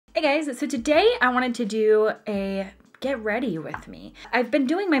Hey guys, so today I wanted to do a get ready with me. I've been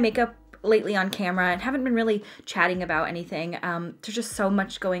doing my makeup lately on camera and haven't been really chatting about anything. There's just so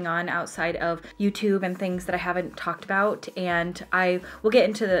much going on outside of YouTube and things that I haven't talked about, and I will get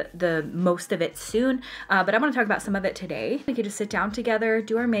into the most of it soon, but I want to talk about some of it today. We could just sit down together,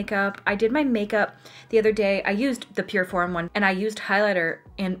 do our makeup. I did my makeup the other day. I used the Pure Form one and I used highlighter,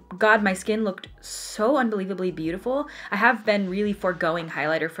 and God, my skin looked so unbelievably beautiful. I have been really foregoing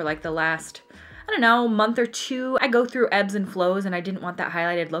highlighter for like the last, I don't know, month or two. I go through ebbs and flows and I didn't want that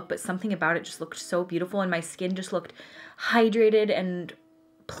highlighted look, but something about it just looked so beautiful and my skin just looked hydrated and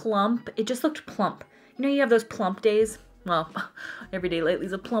plump. It just looked plump. You know, you have those plump days? Well, every day lately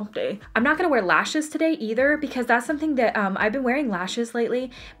is a plump day. I'm not gonna wear lashes today either because that's something that I've been wearing lashes lately,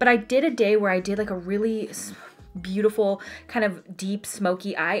 but I did a day where I did like a really beautiful kind of deep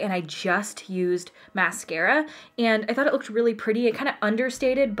smoky eye and I just used mascara and I thought it looked really pretty. It kind of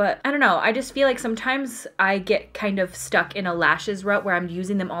understated, but I don't know, I just feel like sometimes I get kind of stuck in a lashes rut where I'm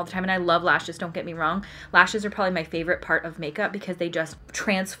using them all the time, and I love lashes, don't get me wrong. Lashes are probably my favorite part of makeup because they just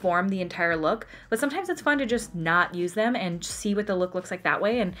transform the entire look, but sometimes it's fun to just not use them and see what the look looks like that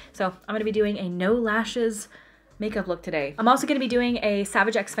way. And so I'm gonna be doing a no lashes makeup look today. I'm also going to be doing a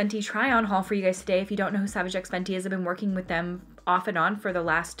Savage X Fenty try-on haul for you guys today. If you don't know who Savage X Fenty is, I've been working with them off and on for the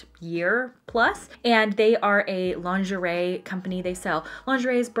last year plus, and they are a lingerie company. They sell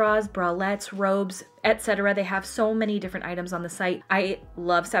lingeries, bras, bralettes, robes, etc. They have so many different items on the site. I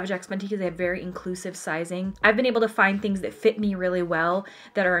love Savage X Fenty because they have very inclusive sizing. I've been able to find things that fit me really well,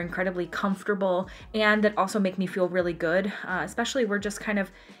 that are incredibly comfortable, and that also make me feel really good, especially we're just kind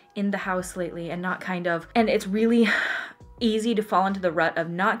of in the house lately and not kind of, and it's really easy to fall into the rut of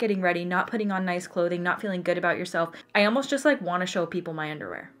not getting ready, not putting on nice clothing, not feeling good about yourself. I almost just like want to show people my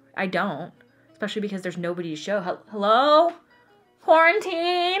underwear. I don't, especially because there's nobody to show. Hello?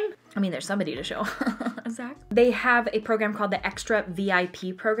 Quarantine? I mean, there's somebody to show. Exactly. They have a program called the Extra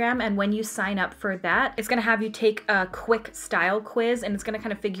VIP program, and when you sign up for that, it's gonna have you take a quick style quiz, and it's gonna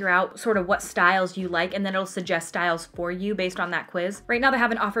kind of figure out sort of what styles you like, and then it'll suggest styles for you based on that quiz. Right now they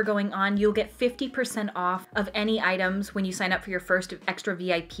have an offer going on. You'll get 50% off of any items when you sign up for your first Extra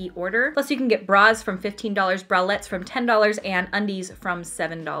VIP order. Plus you can get bras from $15, bralettes from $10, and undies from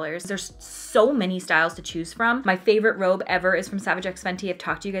 $7. There's so many styles to choose from. My favorite robe ever is from Savage X Fenty. I've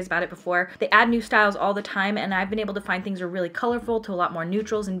talked to you guys about it before. They add new styles all the time, and I've been able to find things that are really colorful to a lot more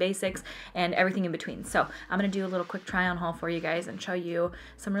neutrals and basics and everything in between. So I'm gonna do a little quick try on haul for you guys and show you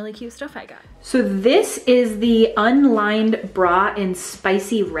some really cute stuff I got. So this is the unlined bra in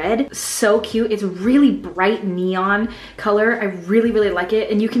spicy red. So cute. It's really bright neon color. I really, really like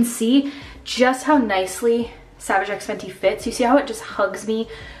it. And you can see just how nicely Savage X Fenty fits. You see how it just hugs me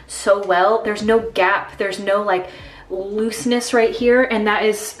so well? There's no gap. There's no like looseness right here, and that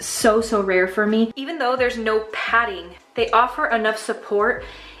is so rare for me. Even though there's no padding, they offer enough support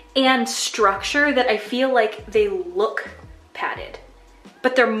and structure that I feel like they look padded,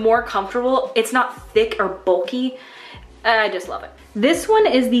 but they're more comfortable. It's not thick or bulky. I just love it. This one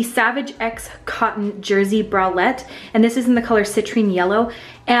is the Savage X Cotton Jersey Bralette, and this is in the color Citrine Yellow.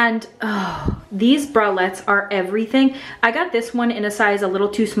 And oh, these bralettes are everything. I got this one in a size a little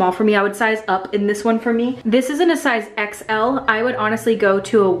too small for me. I would size up in this one for me. This is in a size XL. I would honestly go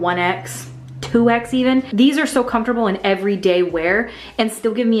to a 1X. 2X even. These are so comfortable in everyday wear and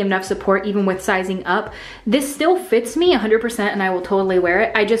still give me enough support even with sizing up. This still fits me 100% and I will totally wear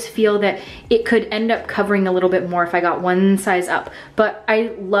it. I just feel that it could end up covering a little bit more if I got one size up. But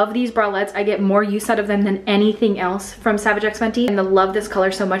I love these bralettes. I get more use out of them than anything else from Savage X Fenty, and I love this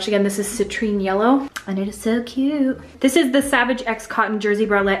color so much. Again, this is Citrine Yellow and it is so cute. This is the Savage X Cotton Jersey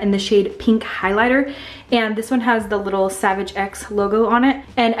Bralette in the shade Pink Highlighter, and this one has the little Savage X logo on it,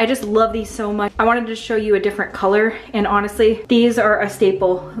 and I just love these so much. I wanted to show you a different color, and honestly, these are a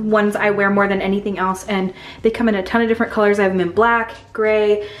staple. Ones I wear more than anything else, and they come in a ton of different colors. I have them in black,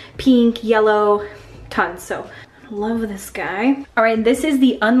 gray, pink, yellow, tons. So love this guy. All right, this is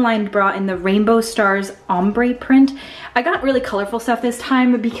the unlined bra in the Rainbow Stars ombre print. I got really colorful stuff this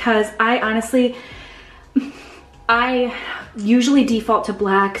time because I usually default to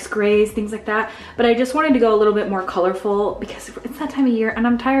blacks, grays, things like that, but I just wanted to go a little bit more colorful because it's that time of year and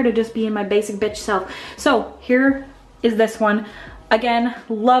I'm tired of just being my basic bitch self. So here is this one. Again,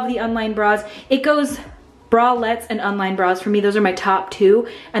 love the unlined bras. It goes bralettes and unlined bras. For me, those are my top two,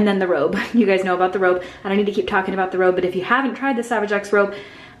 and then the robe. You guys know about the robe. I don't need to keep talking about the robe, but if you haven't tried the Savage X robe,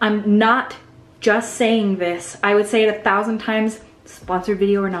 I'm not just saying this. I would say it 1,000 times, sponsored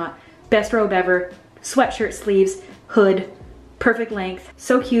video or not. Best robe ever. Sweatshirt sleeves, hood, perfect length,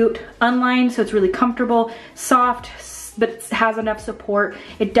 so cute, unlined, so it's really comfortable, soft, but it has enough support.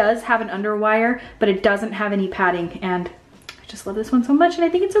 It does have an underwire, but it doesn't have any padding, and I just love this one so much, and I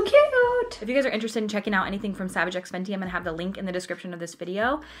think it's so cute. If you guys are interested in checking out anything from Savage X Fenty, I'm gonna have the link in the description of this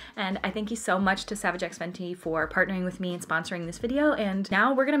video. And I thank you so much to Savage X Fenty for partnering with me and sponsoring this video. And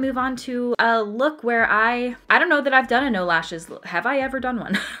now we're gonna move on to a look where I don't know that I've done a no lashes. Have I ever done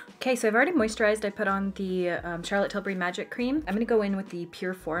one? Okay, so I've already moisturized. I put on the Charlotte Tilbury Magic Cream. I'm gonna go in with the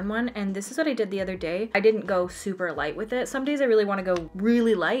Pure 4-in-1, and this is what I did the other day. I didn't go super light with it. Some days I really wanna go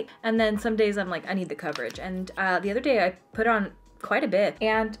really light, and then some days I'm like, I need the coverage. And the other day I put on quite a bit,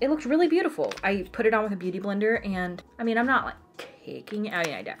 and it looked really beautiful. I put it on with a beauty blender, and I mean, I'm not like taking it. I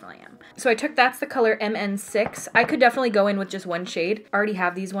mean, I definitely am. So that's the color MN6. I could definitely go in with just one shade. I already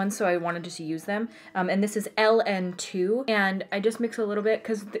have these ones, so I wanted just to use them. And this is LN2, and I just mix a little bit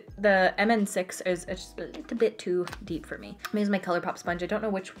because the MN6 is just a bit too deep for me. I'm using my Colourpop sponge. I don't know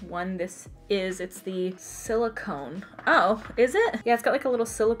which one this is. It's the Silicone. Oh, is it? Yeah, it's got like a little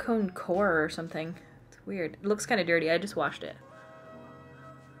silicone core or something. It's weird. It looks kind of dirty. I just washed it.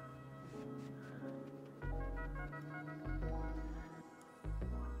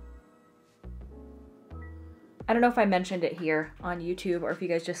 I don't know if I mentioned it here on YouTube or if you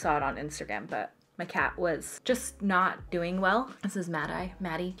guys just saw it on Instagram, but my cat was just not doing well. This is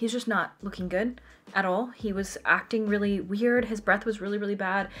Maddie. He's just not looking good at all. He was acting really weird. His breath was really, really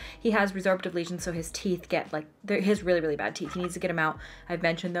bad. He has resorptive lesions, so his teeth get like, he has really, really bad teeth. He needs to get them out. I've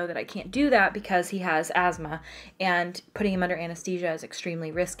mentioned though that I can't do that because he has asthma, and putting him under anesthesia is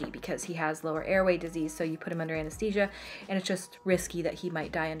extremely risky because he has lower airway disease. So you put him under anesthesia and it's just risky that he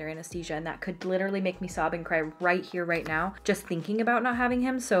might die under anesthesia, and that could literally make me sob and cry right here, right now, just thinking about not having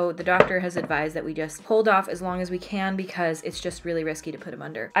him. So the doctor has advised that we just hold off as long as we can because it's just really risky to put him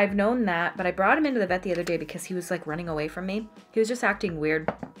under. I've known that, but I brought him into the vet the other day because he was like running away from me. He was just acting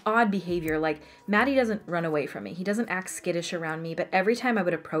weird, odd behavior. Like, Maddie doesn't run away from me. He doesn't act skittish around me, but every time I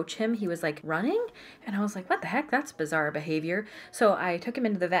would approach him, he was like running, and I was like, what the heck? That's bizarre behavior. So I took him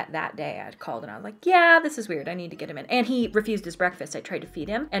into the vet that day. I called and I was like, yeah, this is weird. I need to get him in. And he refused his breakfast. I tried to feed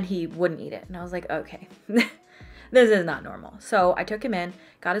him and he wouldn't eat it. And I was like, okay. This is not normal. So I took him in,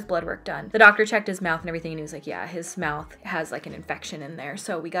 got his blood work done. The doctor checked his mouth and everything, and he was like, yeah, his mouth has like an infection in there.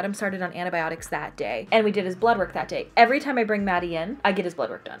 So we got him started on antibiotics that day, and we did his blood work that day. Every time I bring Maddie in, I get his blood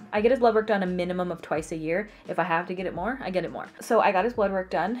work done. I get his blood work done a minimum of twice a year. If I have to get it more, I get it more. So I got his blood work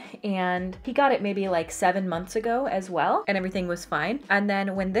done, and he got it maybe like 7 months ago as well, and everything was fine. And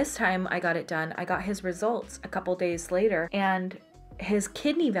then when this time I got it done, I got his results a couple days later, and his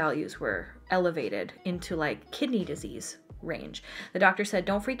kidney values were elevated into like kidney disease range. The doctor said,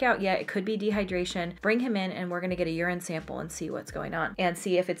 don't freak out yet. It could be dehydration. Bring him in and we're going to get a urine sample and see what's going on and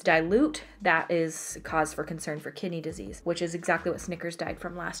see if it's dilute. That is cause for concern for kidney disease, which is exactly what Snickers died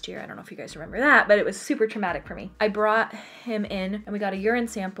from last year. I don't know if you guys remember that, but it was super traumatic for me. I brought him in and we got a urine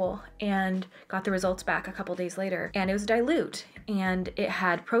sample and got the results back a couple days later, and it was dilute and it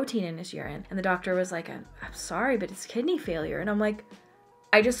had protein in his urine. And the doctor was like, I'm sorry, but it's kidney failure. And I'm like,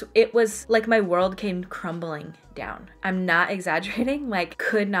 it was like my world came crumbling down. I'm not exaggerating. Like,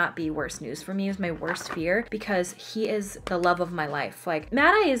 could not be worse news for me. It was my worst fear because he is the love of my life. Like,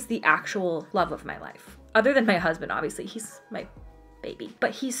 Maddie is the actual love of my life. Other than my husband, obviously. He's my baby.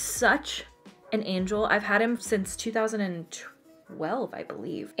 But he's such an angel. I've had him since 2012, I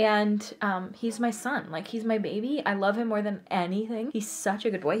believe. And he's my son. Like, he's my baby. I love him more than anything. He's such a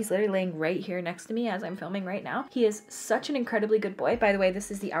good boy. He's literally laying right here next to me as I'm filming right now. He is such an incredibly good boy. By the way,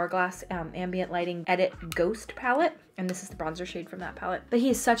 this is the Hourglass Ambient Lighting Edit Ghost palette, and this is the bronzer shade from that palette. But he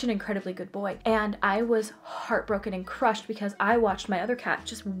is such an incredibly good boy. And I was heartbroken and crushed because I watched my other cat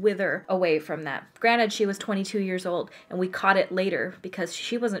just wither away from that. Granted, she was 22 years old, and we caught it later because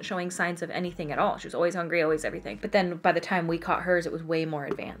she wasn't showing signs of anything at all. She was always hungry, always everything. But then by the time we caught hers, it was way more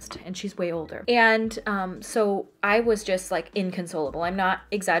advanced, and she's way older. And so I was just like inconsolable. I'm not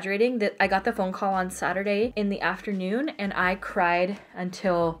exaggerating. That I got the phone call on Saturday in the afternoon, and I cried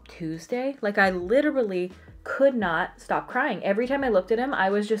until Tuesday. Like, I literally could not stop crying. Every time I looked at him, I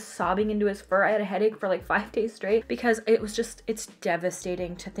was just sobbing into his fur. I had a headache for like 5 days straight because it was just, it's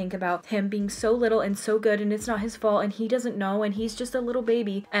devastating to think about him being so little and so good, and it's not his fault, and he doesn't know, and he's just a little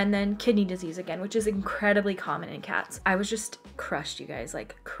baby. And then kidney disease again, which is incredibly common in cats. I was just crushed, you guys,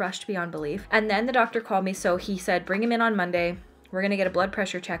 like crushed beyond belief. And then the doctor called me. So he said, bring him in on Monday. We're gonna get a blood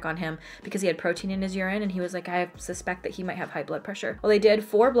pressure check on him because he had protein in his urine, and he was like, I suspect that he might have high blood pressure. Well, they did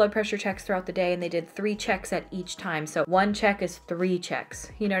 4 blood pressure checks throughout the day, and they did 3 checks at each time. So 1 check is 3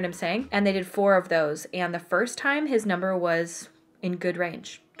 checks. You know what I'm saying? And they did 4 of those. And the first time his number was in good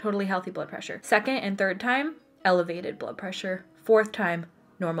range, totally healthy blood pressure. Second and third time, elevated blood pressure. 4th time,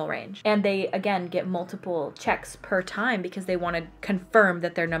 normal range. And they, again, get multiple checks per time because they want to confirm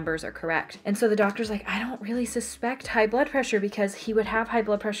that their numbers are correct. And so the doctor's like, I don't really suspect high blood pressure, because he would have high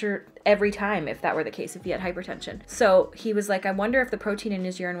blood pressure every time if that were the case, if he had hypertension. So he was like, I wonder if the protein in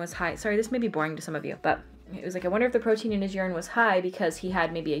his urine was high. Sorry, this may be boring to some of you, but it was like, I wonder if the protein in his urine was high because he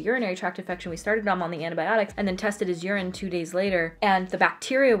had maybe a urinary tract infection. We started him on the antibiotics and then tested his urine 2 days later, and the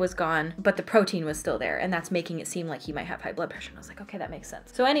bacteria was gone, but the protein was still there. And that's making it seem like he might have high blood pressure. And I was like, okay, that makes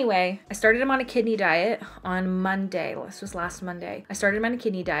sense. So anyway, I started him on a kidney diet on Monday. Well, this was last Monday. I started him on a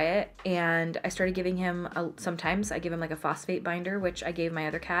kidney diet, and I started giving him, sometimes I give him like a phosphate binder, which I gave my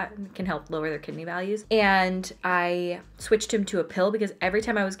other cat, and can help lower their kidney values. And I switched him to a pill because every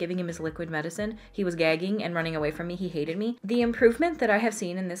time I was giving him his liquid medicine, he was gagging and running away from me. He hated me. The improvement that I have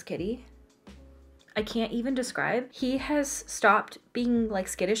seen in this kitty, I can't even describe. He has stopped being like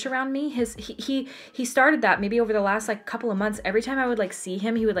skittish around me. He started that maybe over the last like couple of months. Every time I would like see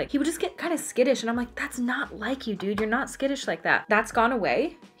him, he would just get kind of skittish, and I'm like, that's not like you, dude. You're not skittish like that. That's gone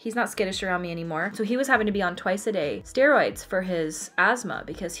away. He's not skittish around me anymore. So he was having to be on twice a day steroids for his asthma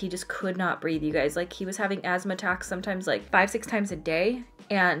because he just could not breathe, you guys. Like, he was having asthma attacks sometimes like 5-6 times a day.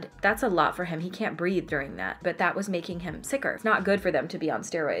 And that's a lot for him. He can't breathe during that, but that was making him sicker. It's not good for them to be on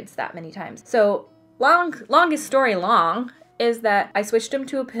steroids that many times. So longest story long is that I switched him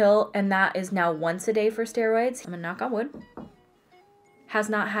to a pill, and that is now once a day for steroids. I'm gonna knock on wood. Has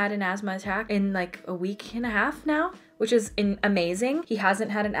not had an asthma attack in like a week and a half now, which is amazing. He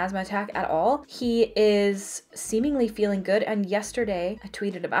hasn't had an asthma attack at all. He is seemingly feeling good. And yesterday I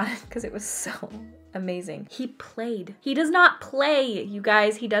tweeted about it because it was so amazing. He played. He does not play, you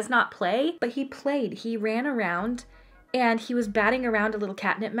guys. He does not play, but he played. He ran around and he was batting around a little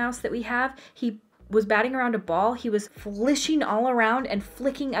catnip mouse that we have. He was batting around a ball. He was flishing all around and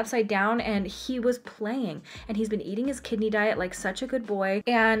flicking upside down, and he was playing. And he's been eating his kidney diet like such a good boy.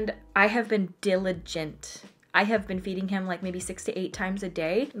 And I have been diligent. I have been feeding him like maybe 6 to 8 times a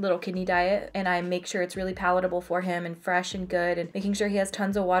day, little kidney diet, and I make sure it's really palatable for him and fresh and good, and making sure he has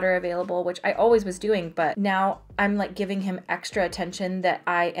tons of water available, which I always was doing, but now I'm like giving him extra attention, that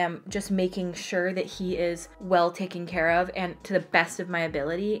I am just making sure that he is well taken care of and to the best of my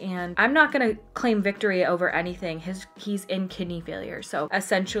ability. And I'm not gonna claim victory over anything. He's in kidney failure, so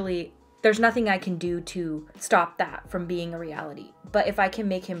essentially there's nothing I can do to stop that from being a reality. But if I can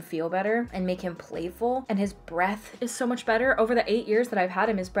make him feel better and make him playful, and his breath is so much better. Over the 8 years that I've had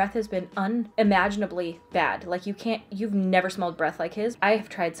him, his breath has been unimaginably bad. Like, you've never smelled breath like his. I have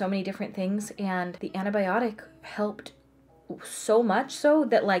tried so many different things, and the antibiotic helped so much so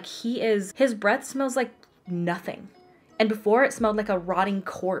that like his breath smells like nothing. And before, it smelled like a rotting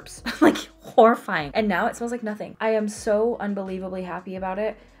corpse, like horrifying. And now it smells like nothing. I am so unbelievably happy about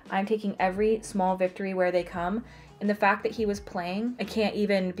it. I'm taking every small victory where they come. And the fact that he was playing, I can't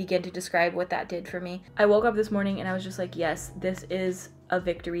even begin to describe what that did for me. I woke up this morning and I was just like, yes, this is a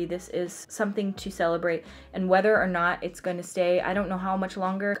victory. This is something to celebrate. And whether or not it's going to stay, I don't know how much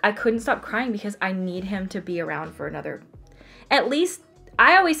longer. I couldn't stop crying because I need him to be around for another, at least,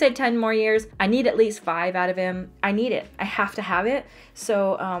 I always said 10 more years. I need at least 5 out of him. I need it. I have to have it.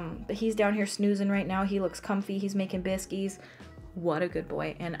 So, but he's down here snoozing right now. He looks comfy. He's making biscuits. What a good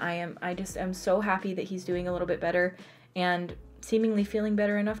boy. And I just am so happy that he's doing a little bit better and seemingly feeling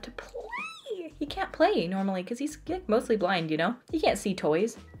better enough to play. He can't play normally because he's mostly blind, you know? He can't see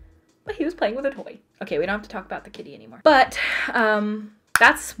toys, but he was playing with a toy. Okay, we don't have to talk about the kitty anymore. But,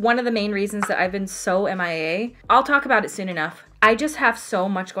 that's one of the main reasons that I've been so MIA. I'll talk about it soon enough. I just have so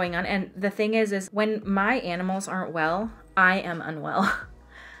much going on. And the thing is when my animals aren't well, I am unwell.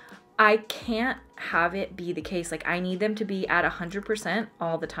 I can't have it be the case. Like, I need them to be at 100%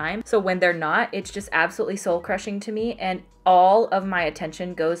 all the time. So when they're not, it's just absolutely soul crushing to me. And all of my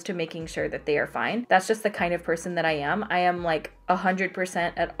attention goes to making sure that they are fine. That's just the kind of person that I am. I am like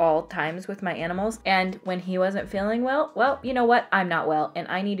 100% at all times with my animals. And when he wasn't feeling well, you know what? I'm not well and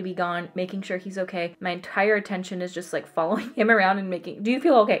I need to be gone, making sure he's okay. My entire attention is just like following him around and making, do you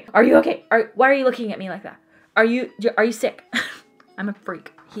feel okay? Are you okay? Why are you looking at me like that? Are you sick? I'm a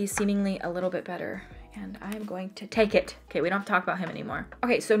freak. He's seemingly a little bit better and I'm going to take it. Okay, we don't have to talk about him anymore.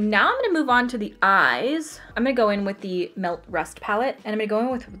 Okay, so now I'm gonna move on to the eyes. I'm gonna go in with the Melt Rust palette and I'm gonna go in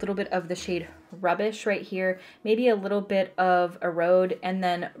with a little bit of the shade Rubbish right here, maybe a little bit of Erode, and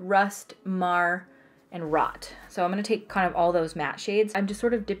then Rust, Mar, and Rot. So I'm gonna take kind of all those matte shades. I'm just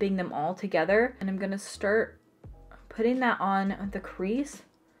sort of dipping them all together and I'm gonna start putting that on the crease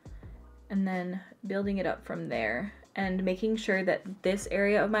and then building it up from there, and making sure that this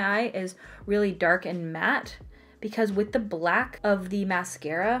area of my eye is really dark and matte, because with the black of the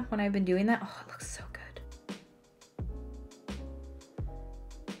mascara, when I've been doing that, oh, it looks so good.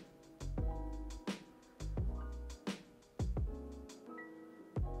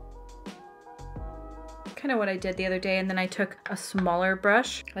 kind of what I did the other day. And then I took a smaller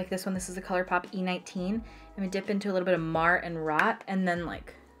brush like this one. This is the Colourpop E19. I'm gonna dip into a little bit of Mart and Rot and then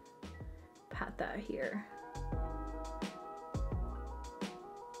like pat that here.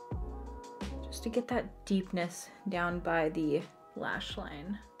 Just to get that deepness down by the lash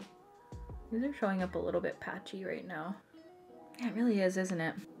line. These are showing up a little bit patchy right now. Yeah, it really is, isn't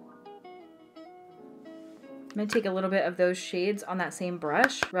it? I'm gonna take a little bit of those shades on that same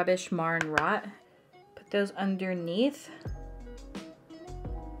brush, Rubbish, Mar, and Rot. Put those underneath.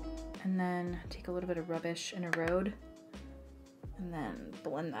 And then take a little bit of Rubbish and Erode. And then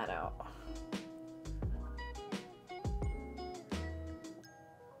blend that out.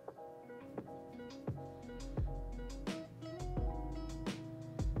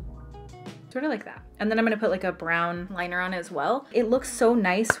 Sort of like that. And then I'm gonna put like a brown liner on as well. It looks so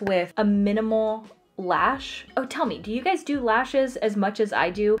nice with a minimal lash. Oh, tell me, do you guys do lashes as much as I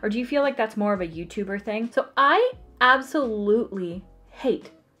do? Or do you feel like that's more of a YouTuber thing? So I absolutely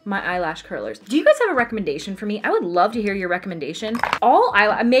hate my eyelash curlers. Do you guys have a recommendation for me? I would love to hear your recommendation.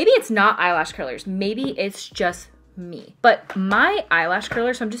 Maybe it's not eyelash curlers. Maybe it's just me. But my eyelash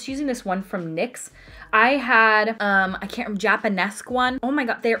curler, so I'm just using this one from NYX. I had, I can't remember, Japanesque one. Oh my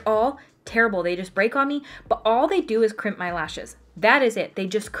God, they're all terrible. They just break on me, but all they do is crimp my lashes. That is it. They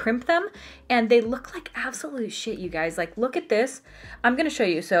just crimp them and they look like absolute shit, you guys. Like, look at this. I'm gonna show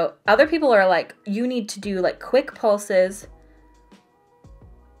you. So other people are like, you need to do like quick pulses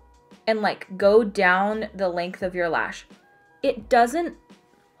and like go down the length of your lash. It doesn't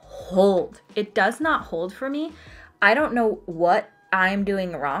hold. It does not hold for me. I don't know what I'm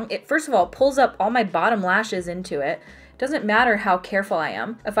doing wrong. It, first of all, pulls up all my bottom lashes into it. Doesn't matter how careful I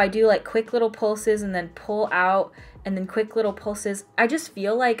am. If I do like quick little pulses and then pull out and then quick little pulses, I just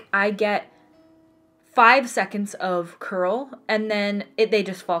feel like I get 5 seconds of curl and then they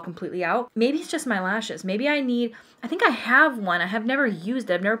just fall completely out. Maybe it's just my lashes. Maybe I think I have one. I have never used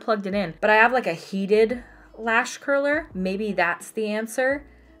it. I've never plugged it in, but I have like a heated lash curler. Maybe that's the answer.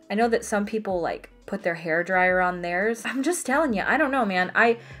 I know that some people like put their hair dryer on theirs. I'm just telling you, I don't know, man.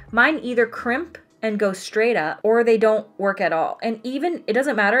 Mine either crimp and go straight up or they don't work at all. And even, it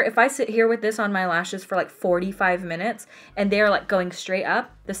doesn't matter if I sit here with this on my lashes for like 45 minutes and they're like going straight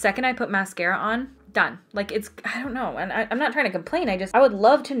up, the second I put mascara on, done. Like it's, I don't know. And I'm not trying to complain. I would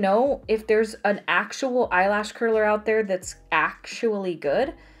love to know if there's an actual eyelash curler out there that's actually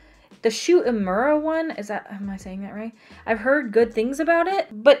good. The Shoot Imura one, am I saying that right? I've heard good things about it,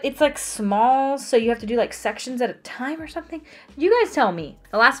 but it's like small, so you have to do like sections at a time or something. You guys tell me.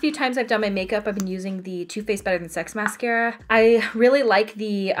 The last few times I've done my makeup, I've been using the Too Faced Better Than Sex mascara. I really like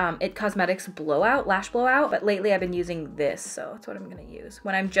the It Cosmetics lash blowout, but lately I've been using this, so that's what I'm gonna use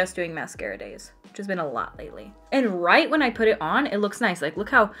when I'm just doing mascara days, which has been a lot lately. And right when I put it on, it looks nice. Like,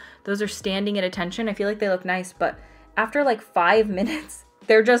 look how those are standing at attention. I feel like they look nice, but after like 5 minutes,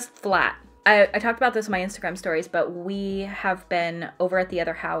 they're just flat. I talked about this in my Instagram stories, but we have been over at the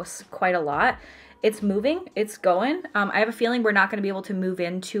other house quite a lot. It's moving, it's going. I have a feeling we're not gonna be able to move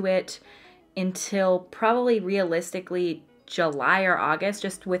into it until probably realistically July or August,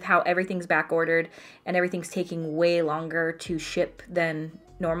 just with how everything's back ordered and everything's taking way longer to ship than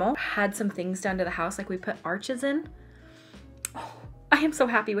normal. Had some things done to the house, like we put arches in. Oh, I am so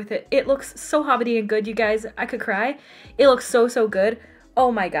happy with it. It looks so hobbity and good, you guys. I could cry. It looks so, so good. Oh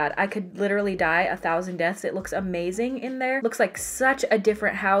my God, I could literally die 1,000 deaths. It looks amazing in there. Looks like such a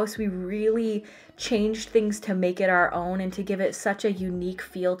different house. We really changed things to make it our own and to give it such a unique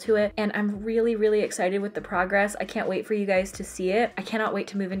feel to it. And I'm really, really excited with the progress. I can't wait for you guys to see it. I cannot wait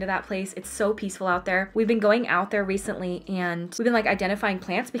to move into that place. It's so peaceful out there. We've been going out there recently and we've been like identifying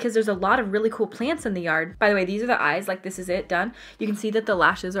plants because there's a lot of really cool plants in the yard. By the way, these are the eyes, like this is it, done. You can see that the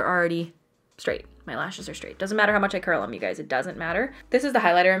lashes are already straight. My lashes are straight. Doesn't matter how much I curl them, you guys. It doesn't matter. This is the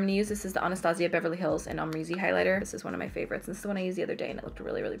highlighter I'm gonna use. This is the Anastasia Beverly Hills and Amrezy Highlighter. This is one of my favorites. This is the one I used the other day and it looked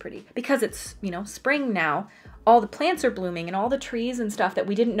really, really pretty. Because it's, you know, spring now. All the plants are blooming and all the trees and stuff that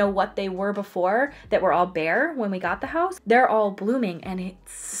we didn't know what they were before, that were all bare when we got the house, they're all blooming and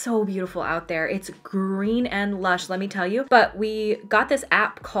it's so beautiful out there. It's green and lush, let me tell you. But we got this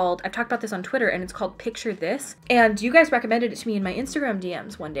app called, I've talked about this on Twitter, and it's called Picture This. And you guys recommended it to me in my Instagram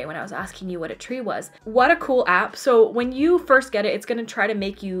DMs one day when I was asking you what a tree was. What a cool app. So when you first get it, it's gonna try to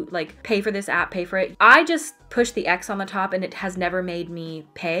make you like pay for this app, pay for it. I just push the X on the top and it has never made me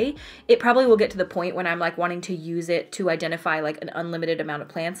pay. It probably will get to the point when I'm like wanting to use it to identify like an unlimited amount of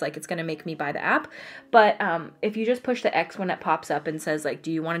plants, like it's gonna make me buy the app. But if you just push the X when it pops up and says like,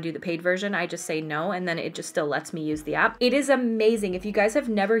 do you want to do the paid version? I just say no, and then it just still lets me use the app. It is amazing. If you guys have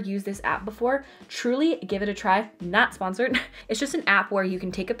never used this app before, truly give it a try. Not sponsored. It's just an app where you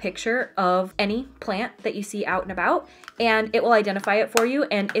can take a picture of any any plant that you see out and about, and it will identify it for you.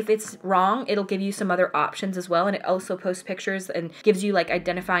 And if it's wrong, it'll give you some other options as well. And it also posts pictures and gives you like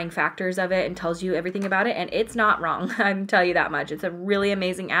identifying factors of it and tells you everything about it. And it's not wrong. I can tell you that much. It's a really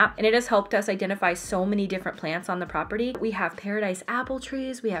amazing app, and it has helped us identify so many different plants on the property. We have paradise apple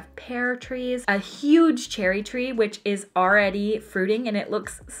trees, we have pear trees, a huge cherry tree, which is already fruiting, and it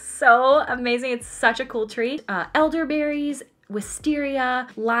looks so amazing. It's such a cool tree. Elderberries, wisteria,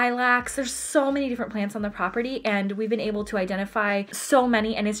 lilacs. There's so many different plants on the property, and we've been able to identify so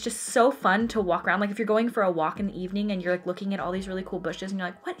many, and it's just so fun to walk around. Like if you're going for a walk in the evening and you're like looking at all these really cool bushes and you're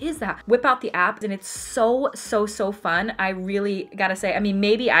like, what is that? Whip out the app, and it's so fun. I really gotta say, I mean,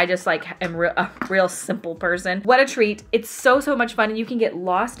 maybe I just like am a real simple person. What a treat. It's so much fun, and you can get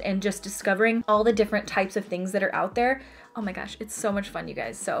lost in just discovering all the different types of things that are out there. Oh my gosh, it's so much fun, you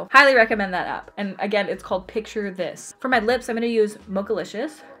guys. So highly recommend that app. And again, it's called Picture This. For my lips, I'm gonna use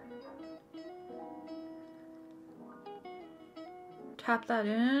Mochalicious. Tap that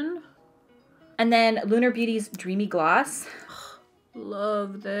in. And then Lunar Beauty's Dreamy Gloss.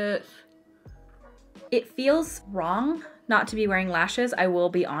 Love this. It feels wrong not to be wearing lashes, I will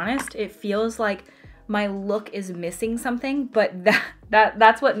be honest. It feels like my look is missing something, but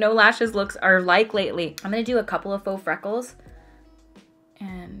that's what no lashes looks are like lately. I'm gonna do a couple of faux freckles,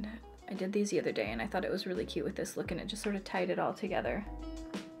 and I did these the other day and I thought it was really cute with this look, and it just sort of tied it all together.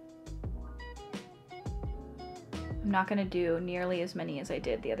 I'm not gonna do nearly as many as I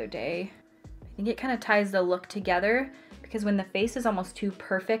did the other day. I think it kind of ties the look together, because when the face is almost too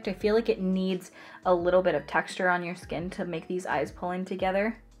perfect, I feel like it needs a little bit of texture on your skin to make these eyes pull in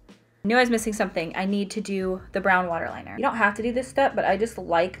together. I knew I was missing something. I need to do the brown waterliner. You don't have to do this step, but I just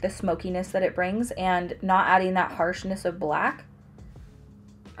like the smokiness that it brings and not adding that harshness of black.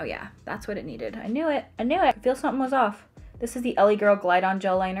 Oh yeah, that's what it needed. I knew it. I knew it. I feel something was off. This is the Ellie Girl Glide On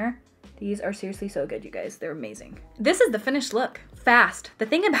Gel Liner. These are seriously so good, you guys. They're amazing. This is the finished look. Fast. The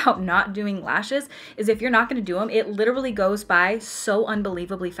thing about not doing lashes is if you're not gonna do them, it literally goes by so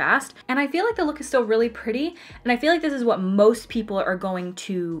unbelievably fast. And I feel like the look is still really pretty. And I feel like this is what most people are going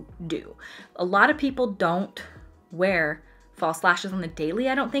to do. A lot of people don't wear false lashes on the daily,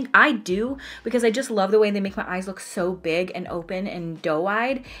 I don't think. I do, because I just love the way they make my eyes look so big and open and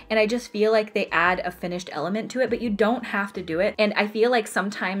doe-eyed, and I just feel like they add a finished element to it, but you don't have to do it. And I feel like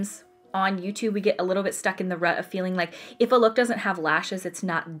sometimes on YouTube, we get a little bit stuck in the rut of feeling like if a look doesn't have lashes, it's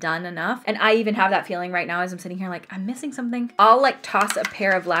not done enough. And I even have that feeling right now as I'm sitting here like, I'm missing something. I'll like toss a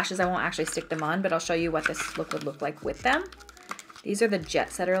pair of lashes. I won't actually stick them on, but I'll show you what this look would look like with them. These are the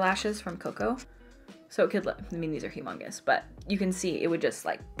Jet Setter lashes from Coco. So it could look, I mean, these are humongous, but you can see it would just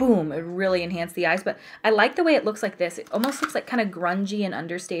like, boom, it would really enhance the eyes. But I like the way it looks like this. It almost looks like kind of grungy and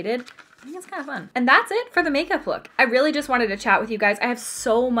understated. I think it's kind of fun. And that's it for the makeup look. I really just wanted to chat with you guys. I have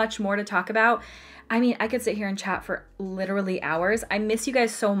so much more to talk about. I mean, I could sit here and chat for literally hours. I miss you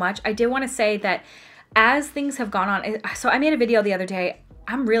guys so much. I did want to say that as things have gone on, so I made a video the other day.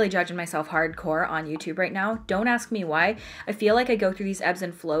 I'm really judging myself hardcore on YouTube right now. Don't ask me why. I feel like I go through these ebbs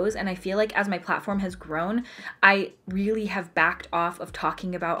and flows, and I feel like as my platform has grown, I really have backed off of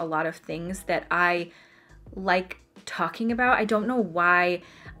talking about a lot of things that I like talking about. I don't know why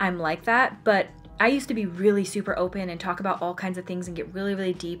I'm like that, but I used to be really super open and talk about all kinds of things and get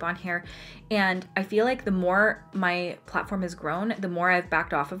really deep on here. And I feel like the more my platform has grown, the more I've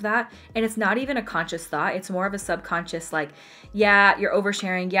backed off of that. And it's not even a conscious thought. It's more of a subconscious, like, yeah, you're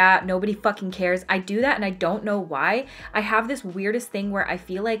oversharing. Yeah, nobody fucking cares. I do that and I don't know why. I have this weirdest thing where I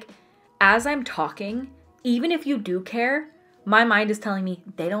feel like as I'm talking, even if you do care, my mind is telling me,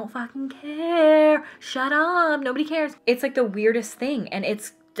 they don't fucking care. Shut up. Nobody cares. It's like the weirdest thing. And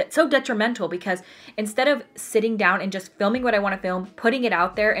it's so detrimental, because instead of sitting down and just filming what I want to film, putting it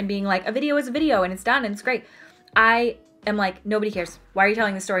out there and being like, a video is a video and it's done and it's great, I am like, nobody cares. Why are you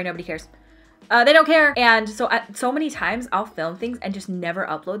telling this story? Nobody cares. They don't care. And so so many times I'll film things and just never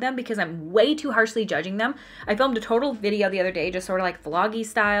upload them because I'm way too harshly judging them. I filmed a total video the other day, just sort of like vloggy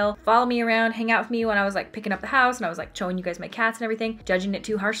style, follow me around, hang out with me when I was like picking up the house and I was like showing you guys my cats and everything, judging it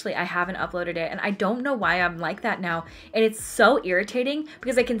too harshly. I haven't uploaded it, and I don't know why I'm like that now. And it's so irritating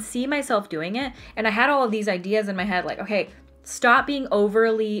because I can see myself doing it, and I had all of these ideas in my head like, okay, stop being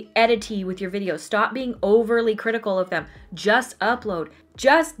overly edity with your videos. Stop being overly critical of them. Just upload.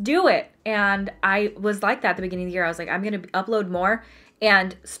 Just do it. And I was like that at the beginning of the year. I was like, I'm going to upload more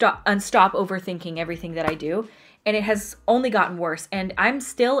and stop overthinking everything that I do. And it has only gotten worse. And I'm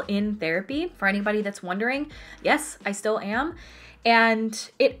still in therapy, for anybody that's wondering. Yes, I still am.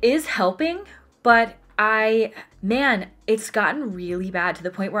 And it is helping, but man, it's gotten really bad to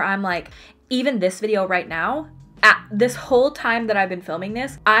the point where I'm like, even this video right now, this whole time that I've been filming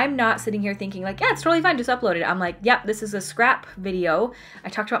this, I'm not sitting here thinking like, yeah, it's totally fine, just upload it. I'm like, yep, this is a scrap video. I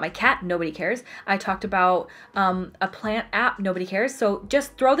talked about my cat, nobody cares. I talked about a plant app, nobody cares. So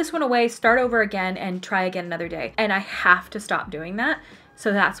just throw this one away, start over again, and try again another day. And I have to stop doing that.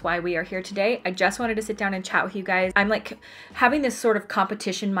 So that's why we are here today. I just wanted to sit down and chat with you guys. I'm like having this sort of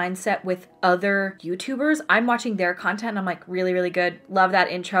competition mindset with other YouTubers. I'm watching their content and I'm like, really, really good. Love that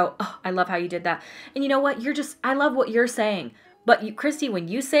intro. Oh, I love how you did that. And you know what? I love what you're saying. But you, Christy, when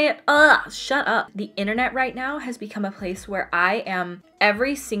you say it, shut up. The internet right now has become a place where I am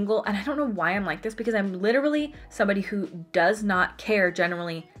every single, and I don't know why I'm like this, because I'm literally somebody who does not care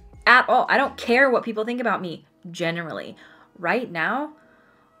generally at all. I don't care what people think about me generally. Right now,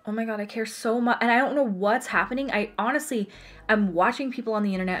 oh my God, I care so much. And I don't know what's happening. I'm watching people on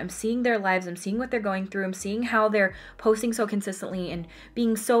the internet. I'm seeing their lives. I'm seeing what they're going through. I'm seeing how they're posting so consistently and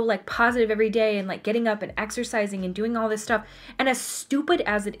being so like positive every day and like getting up and exercising and doing all this stuff. And as stupid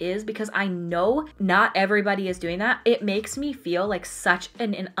as it is, because I know not everybody is doing that, it makes me feel like such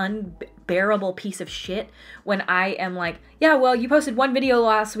an unbearable piece of shit when I am like, yeah, well, you posted one video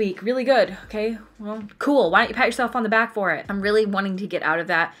last week. Really good. Okay, well, cool. Why don't you pat yourself on the back for it? I'm really wanting to get out of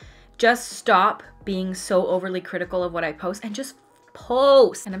that. Just stop being so overly critical of what I post and just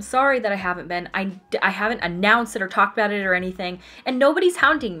post. And I'm sorry that I haven't been. I haven't announced it or talked about it or anything. And nobody's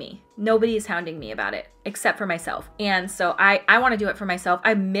hounding me. Nobody is hounding me about it except for myself. And so I want to do it for myself.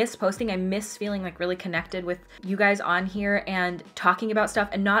 I miss posting. I miss feeling like really connected with you guys on here and talking about stuff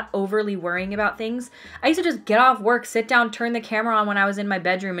and not overly worrying about things. I used to just get off work, sit down, turn the camera on when I was in my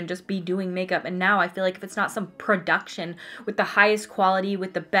bedroom and just be doing makeup. And now I feel like if it's not some production with the highest quality,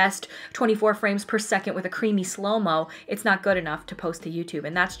 with the best 24 frames per second with a creamy slow-mo, it's not good enough to post to YouTube.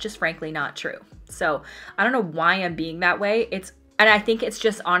 And that's just frankly not true. So I don't know why I'm being that way. And I think it's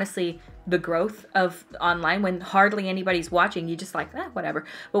just honestly the growth of online. When hardly anybody's watching, you just like, whatever.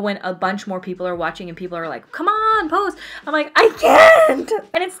 But when a bunch more people are watching and people are like, come on, post, I'm like, I can't.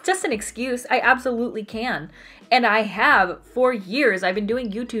 And it's just an excuse. I absolutely can. And I have for years. I've been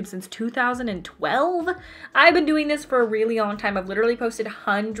doing YouTube since 2012. I've been doing this for a really long time. I've literally posted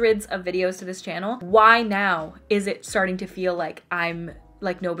hundreds of videos to this channel. Why now is it starting to feel like I'm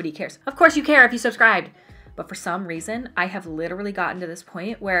like nobody cares? Of course you care if you subscribed. But for some reason, I have literally gotten to this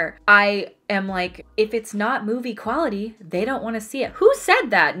point where I am like, if it's not movie quality, they don't want to see it. Who said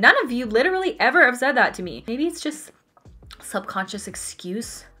that? None of you literally ever have said that to me. Maybe it's just subconscious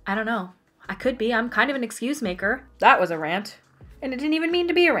excuse. I don't know. I could be. I'm kind of an excuse maker. That was a rant. And it didn't even mean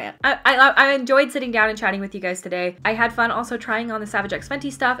to be a rant. I enjoyed sitting down and chatting with you guys today. I had fun also trying on the Savage X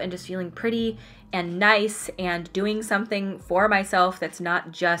Fenty stuff and just feeling pretty and nice and doing something for myself that's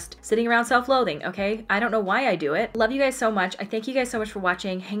not just sitting around self-loathing, okay? I don't know why I do it. Love you guys so much. I thank you guys so much for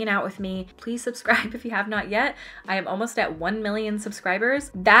watching, hanging out with me. Please subscribe if you have not yet. I am almost at 1 million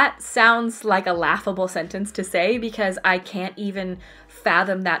subscribers. That sounds like a laughable sentence to say because I can't even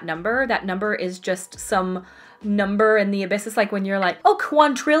fathom that number. That number is just some number in the abyss. It's like when you're like, oh,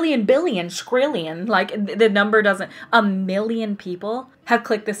 quadrillion, billion, skrillion. Like the number doesn't. 1 million people have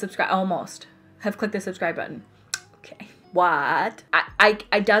clicked the subscribe, almost have clicked the subscribe button. Okay. What?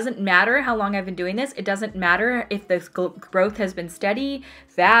 It doesn't matter how long I've been doing this. It doesn't matter if the growth has been steady,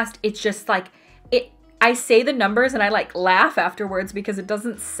 fast. It's just like, I say the numbers and I like laugh afterwards because it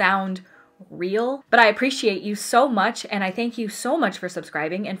doesn't sound real. But I appreciate you so much and I thank you so much for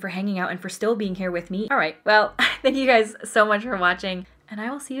subscribing and for hanging out and for still being here with me. All right, well, thank you guys so much for watching and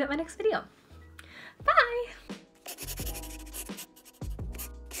I will see you at my next video. Bye!